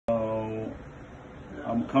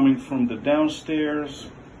I'm coming from the downstairs,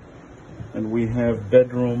 and we have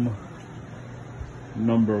bedroom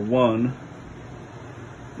number 1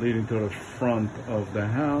 leading to the front of the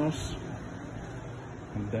house.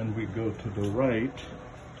 And then we go to the right,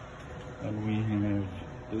 and we have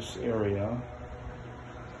this area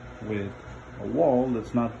with a wall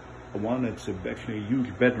that's not the one, it's actually a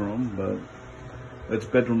huge bedroom, but that's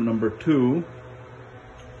bedroom number 2.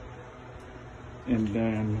 And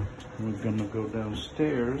then we're gonna go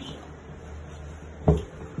downstairs,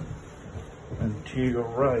 and to your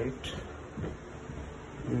right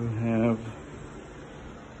you have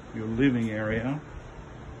your living area.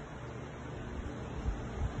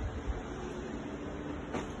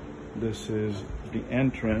 This is the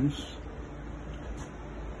entrance,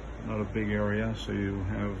 not a big area, so you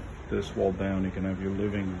have this wall down, you can have your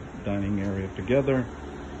living dining area together.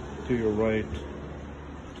 To your right,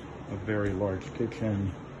 a very large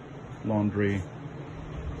kitchen, laundry,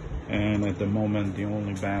 and at the moment the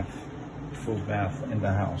only full bath in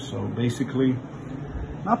the house. So basically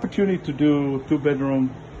an opportunity to do 2-bedroom,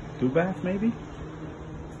 2-bath maybe,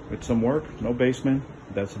 with some work, no basement,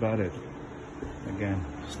 that's about it. Again,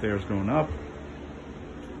 stairs going up,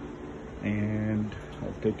 and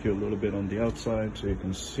I'll take you a little bit on the outside so you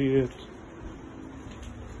can see it.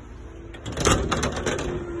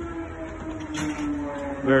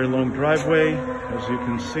 Very long driveway, as you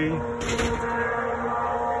can see.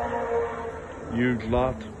 Huge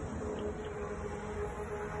lot.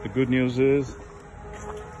 The good news is,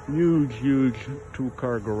 huge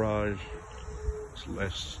 2-car garage,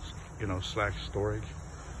 slash storage.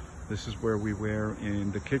 This is where we were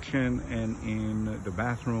in the kitchen and in the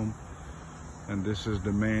bathroom, and this is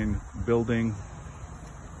the main building.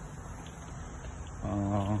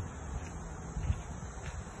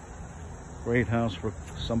 Great house for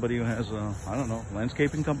somebody who has a, I don't know,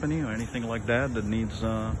 landscaping company or anything like that needs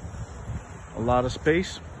a lot of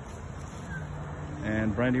space.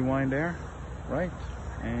 And Brandywine there, right?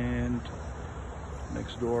 And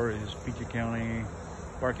next door is Peachy County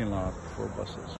parking lot for buses.